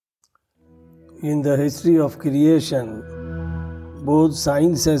In the history of creation, both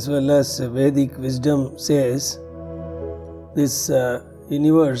science as well as Vedic wisdom says this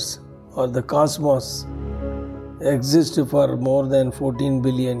universe or the cosmos exists for more than 14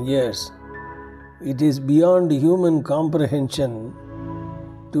 billion years. It is beyond human comprehension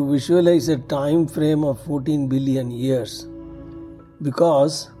to visualize a time frame of 14 billion years,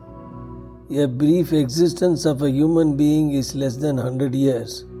 because a brief existence of a human being is less than 100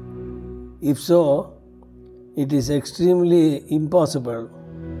 years. If so, it is extremely impossible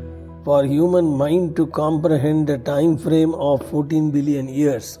for human mind to comprehend a time frame of 14 billion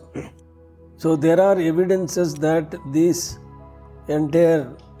years. So there are evidences that this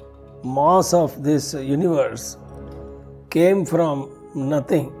entire mass of this universe came from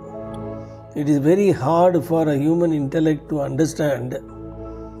nothing. It is very hard for a human intellect to understand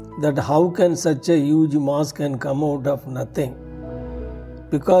that how can such a huge mass can come out of nothing,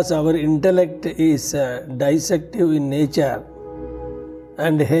 because our intellect is dissective in nature,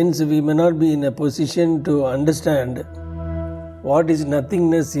 and hence we may not be in a position to understand what is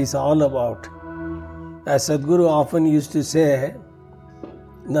nothingness is all about. As Sadhguru often used to say,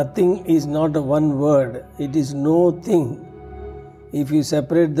 nothing is not a one word, it is no thing. If you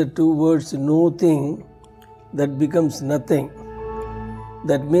separate the two words no thing, that becomes nothing.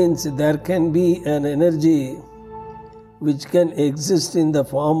 That means there can be an energy which can exist in the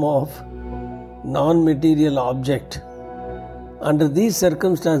form of non-material object. Under these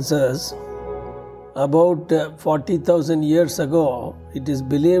circumstances, about 40,000 years ago, it is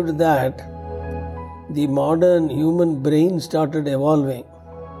believed that the modern human brain started evolving.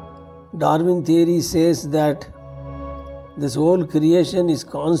 Darwin theory says that this whole creation is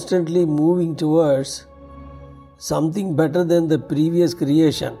constantly moving towards something better than the previous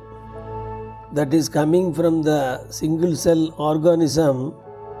creation, that is coming from the single cell organism.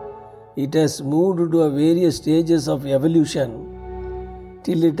 It has moved to various stages of evolution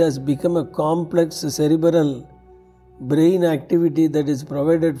till it has become a complex cerebral brain activity that is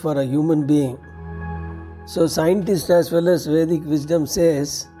provided for a human being. So scientists as well as Vedic wisdom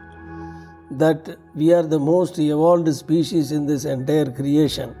says that we are the most evolved species in this entire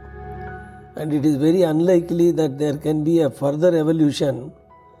creation, and it is very unlikely that there can be a further evolution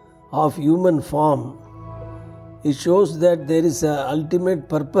of human form. It shows that there is an ultimate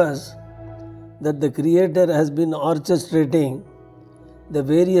purpose, that the Creator has been orchestrating the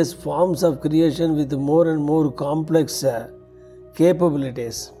various forms of creation with more and more complex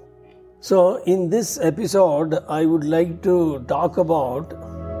capabilities. So in this episode, I would like to talk about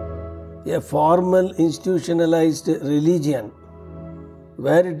a formal institutionalized religion,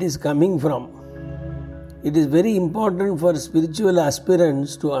 where it is coming from. It is very important for spiritual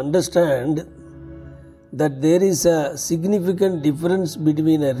aspirants to understand that there is a significant difference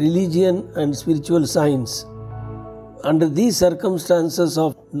between a religion and spiritual science. Under these circumstances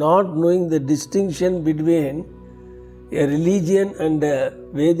of not knowing the distinction between a religion and a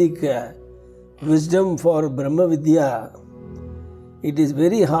Vedic wisdom for Brahma Vidya, it is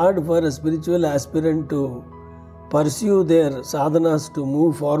very hard for a spiritual aspirant to pursue their sadhanas to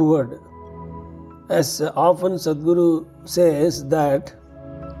move forward. As often Sadhguru says that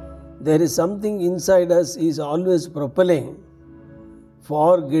there is something inside us is always propelling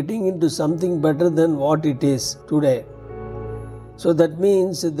for getting into something better than what it is today. So that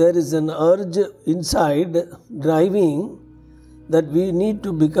means there is an urge inside driving that we need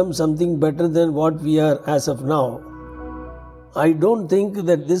to become something better than what we are as of now. I don't think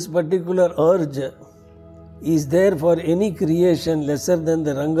that this particular urge is there for any creation lesser than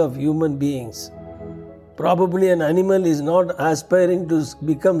the rung of human beings. Probably an animal is not aspiring to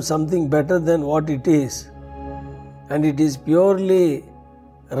become something better than what it is, and it is purely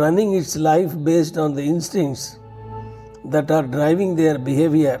running its life based on the instincts that are driving their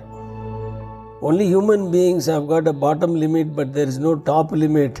behavior. Only human beings have got a bottom limit, but there is no top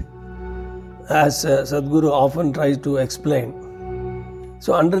limit, as Sadhguru often tries to explain.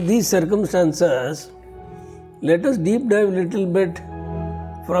 So under these circumstances, let us deep dive a little bit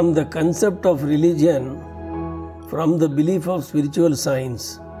from the concept of religion, from the belief of spiritual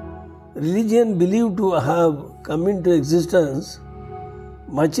science. Religion believed to have come into existence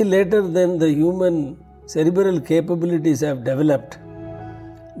much later than the human cerebral capabilities have developed.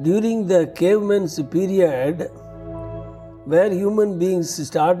 During the caveman's period, where human beings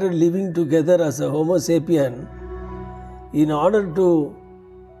started living together as a Homo sapien, in order to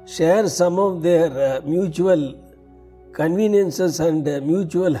share some of their mutual conveniences and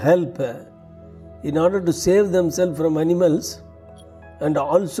mutual help, in order to save themselves from animals, and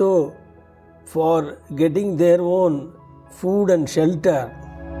also for getting their own food and shelter,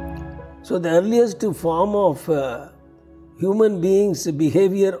 So the earliest form of human beings'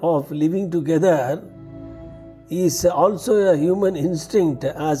 behavior of living together is also a human instinct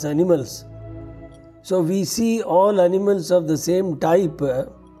as animals. So we see all animals of the same type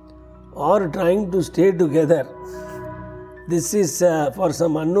are trying to stay together. This is for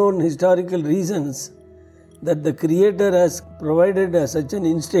some unknown historical reasons that the Creator has provided such an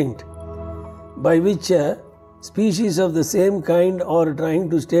instinct by which species of the same kind are trying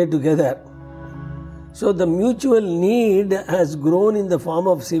to stay together. So the mutual need has grown in the form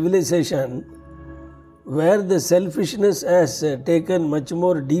of civilization, where the selfishness has taken much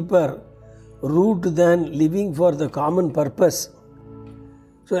more deeper root than living for the common purpose.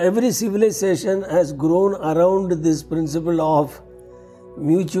 So every civilization has grown around this principle of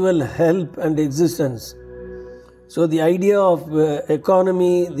mutual help and existence. So the idea of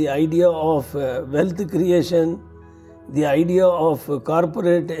economy, the idea of wealth creation, the idea of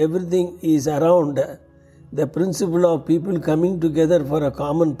corporate, everything is around the principle of people coming together for a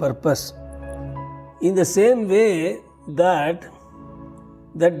common purpose. In the same way that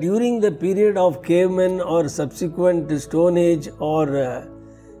during the period of cavemen or subsequent Stone Age or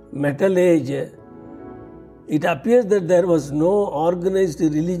Metal Age, it appears that there was no organized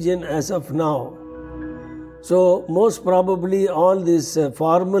religion as of now. So most probably all these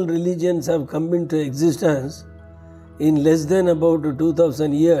formal religions have come into existence in less than about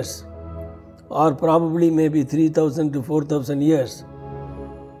 2000 years, or probably maybe 3000 to 4000 years.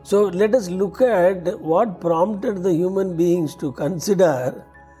 So let us look at what prompted the human beings to consider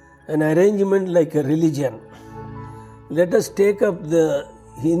an arrangement like a religion. Let us take up the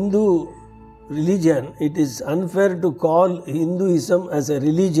Hindu religion. It is unfair to call Hinduism as a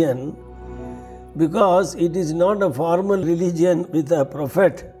religion because it is not a formal religion with a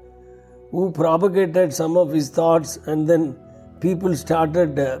prophet who propagated some of his thoughts and then people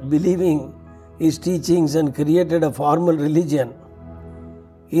started believing his teachings and created a formal religion.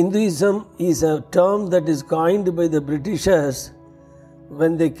 Hinduism is a term that is coined by the Britishers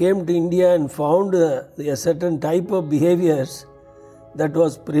when they came to India and found a certain type of behaviors that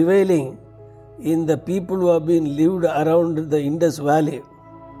was prevailing in the people who have been lived around the Indus Valley.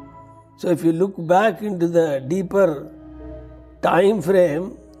 So if you look back into the deeper time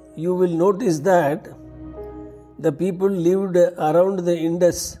frame, you will notice that the people lived around the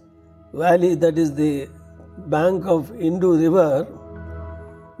Indus Valley, that is the bank of Indus River,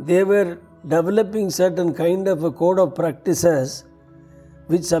 they were developing certain kind of a code of practices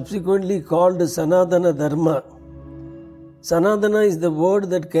which subsequently called Sanadana Darma. Sanadana is the word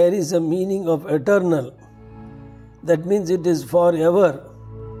that carries a meaning of eternal. That means it is forever.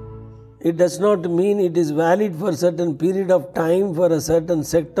 It does not mean it is valid for a certain period of time for a certain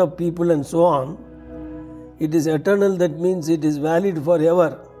sect of people and so on. It is eternal, that means it is valid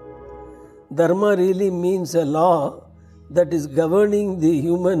forever. Dharma really means a law that is governing the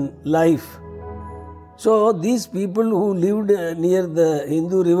human life. So these people who lived near the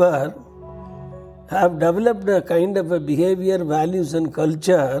Hindu river have developed a kind of a behavior, values and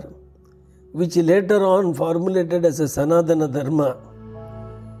culture which later on formulated as a Sanadana Dharma.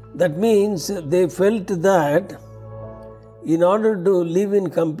 That means they felt that in order to live in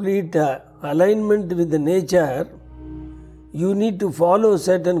complete alignment with the nature, you need to follow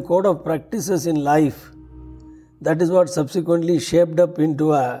certain code of practices in life. That is what subsequently shaped up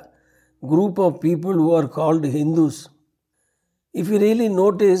into a group of people who are called Hindus. If you really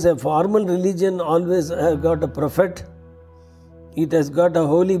notice, a formal religion always has got a prophet, it has got a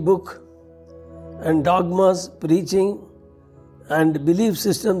holy book and dogmas, preaching and belief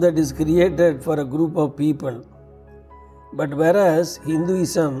system that is created for a group of people. But whereas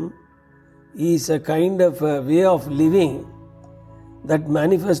Hinduism is a kind of a way of living that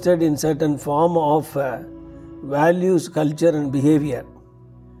manifested in certain form of values, culture and behavior.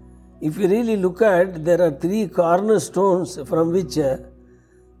 If you really look at, there are three cornerstones from which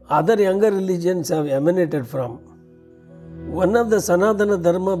other younger religions have emanated from. One of the Sanadana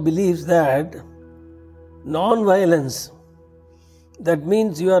Dharma believes that non-violence, that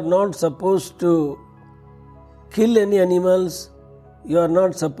means you are not supposed to kill any animals, you are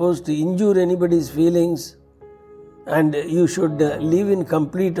not supposed to injure anybody's feelings, and you should live in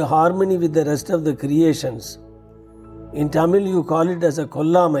complete harmony with the rest of the creations. In Tamil you call it as a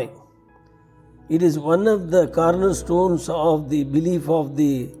kollamai. It is one of the cornerstones of the belief of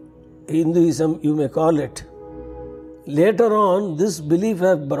the Hinduism, you may call it. Later on, this belief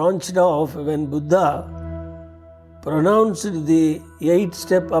has branched off when Buddha pronounced the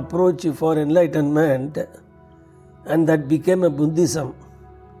 8-step approach for enlightenment, and that became a Buddhism.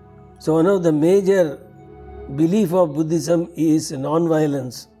 So one of the major belief of Buddhism is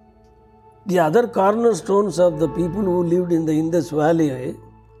non-violence. The other cornerstones of the people who lived in the Indus Valley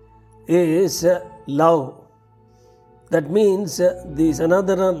is love. That means the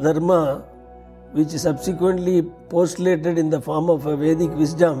Sanadana Darma, which subsequently postulated in the form of a Vedic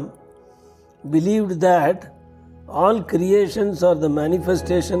wisdom, believed that all creations are the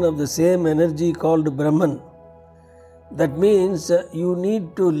manifestation of the same energy called Brahman. That means you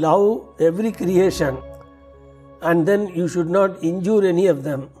need to love every creation and then you should not injure any of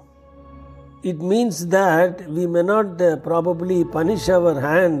them. It means that we may not probably punish our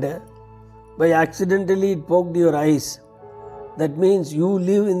hand by accidentally it poked your eyes. That means you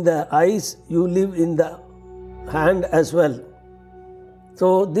live in the eyes, you live in the hand as well.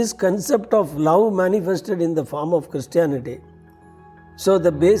 So this concept of love manifested in the form of Christianity. So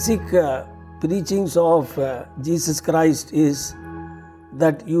the basic preachings of Jesus Christ is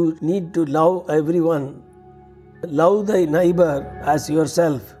that you need to love everyone. Love thy neighbor as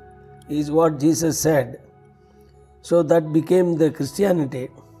yourself is what Jesus said. So that became the Christianity.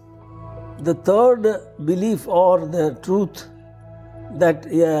 The third belief or the truth that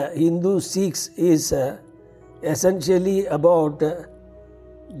a Hindu seeks is essentially about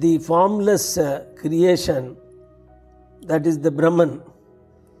the formless creation, that is the Brahman.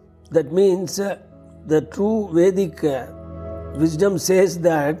 That means the true Vedic wisdom says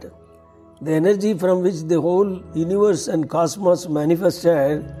that the energy from which the whole universe and cosmos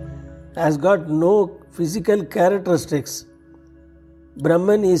manifested has got no physical characteristics.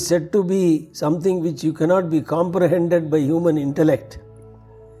 Brahman is said to be something which you cannot be comprehended by human intellect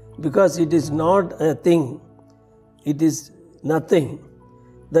because it is not a thing, it is nothing.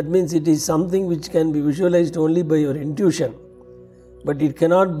 That means it is something which can be visualized only by your intuition, but it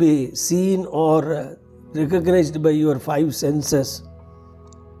cannot be seen or recognized by your five senses.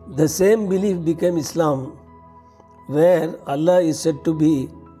 The same belief became Islam, where Allah is said to be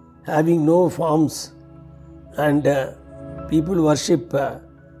having no forms and people worship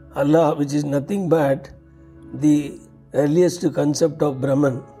Allah, which is nothing but the earliest concept of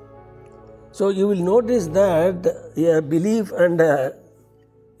Brahman. So you will notice that a belief and a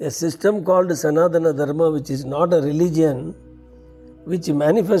system called Sanadana Dharma, which is not a religion, which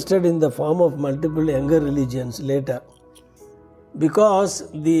manifested in the form of multiple younger religions later. Because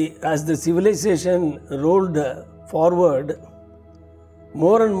as the civilization rolled forward,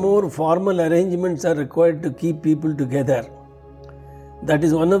 more and more formal arrangements are required to keep people together. That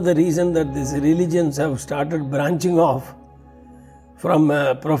is one of the reasons that these religions have started branching off from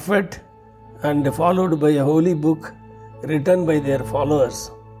a prophet and followed by a holy book written by their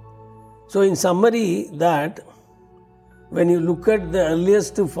followers. So in summary, that when you look at the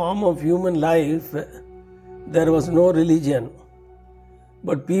earliest form of human life, there was no religion.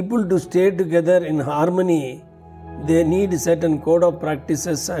 But people to stay together in harmony, they need a certain code of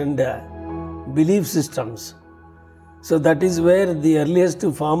practices and belief systems. So that is where the earliest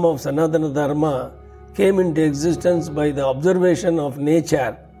form of Sanadana Dharma came into existence by the observation of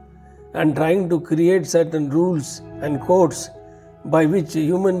nature and trying to create certain rules and codes by which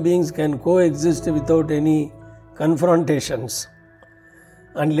human beings can coexist without any confrontations.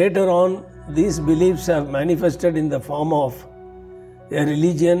 And later on, these beliefs have manifested in the form of a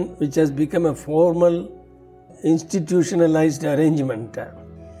religion which has become a formal, institutionalized arrangement.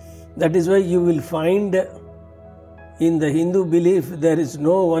 That is why you will find in the Hindu belief there is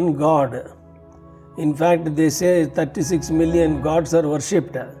no one God. In fact, they say 36 million gods are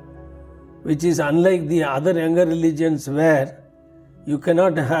worshipped, which is unlike the other younger religions where you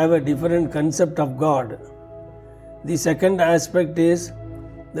cannot have a different concept of God. The second aspect is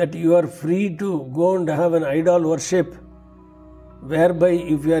that you are free to go and have an idol worship, whereby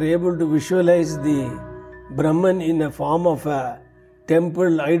if you are able to visualize the Brahman in a form of a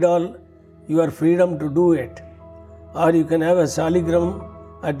temple idol, you are freedom to do it. Or you can have a saligram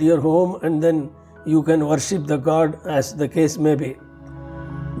at your home and then you can worship the god as the case may be.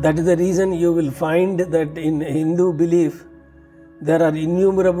 That is the reason you will find that in Hindu belief there are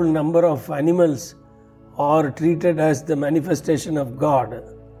innumerable number of animals are treated as the manifestation of God.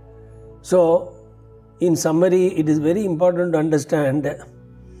 So in summary, it is very important to understand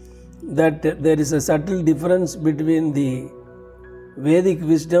that there is a subtle difference between the Vedic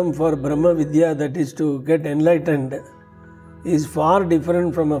wisdom for Brahma Vidya, that is to get enlightened, is far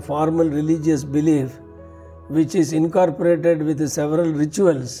different from a formal religious belief which is incorporated with several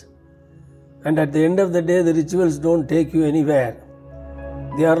rituals. And at the end of the day, the rituals don't take you anywhere.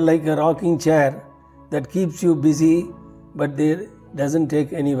 They are like a rocking chair that keeps you busy, but they doesn't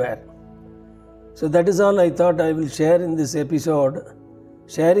take anywhere. So that is all I thought I will share in this episode,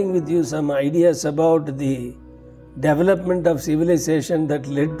 sharing with you some ideas about the development of civilization that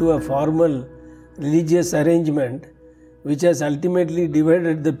led to a formal religious arrangement which has ultimately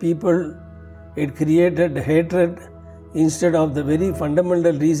divided the people. It created hatred instead of the very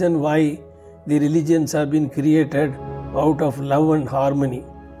fundamental reason why the religions have been created, out of love and harmony.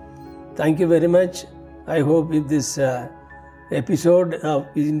 Thank you very much. I hope if this episode of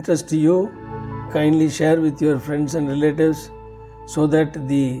interest to you, kindly share with your friends and relatives so that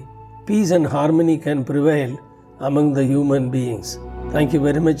the peace and harmony can prevail among the human beings. Thank you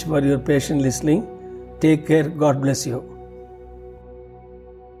very much for your patient listening. Take care. God bless you.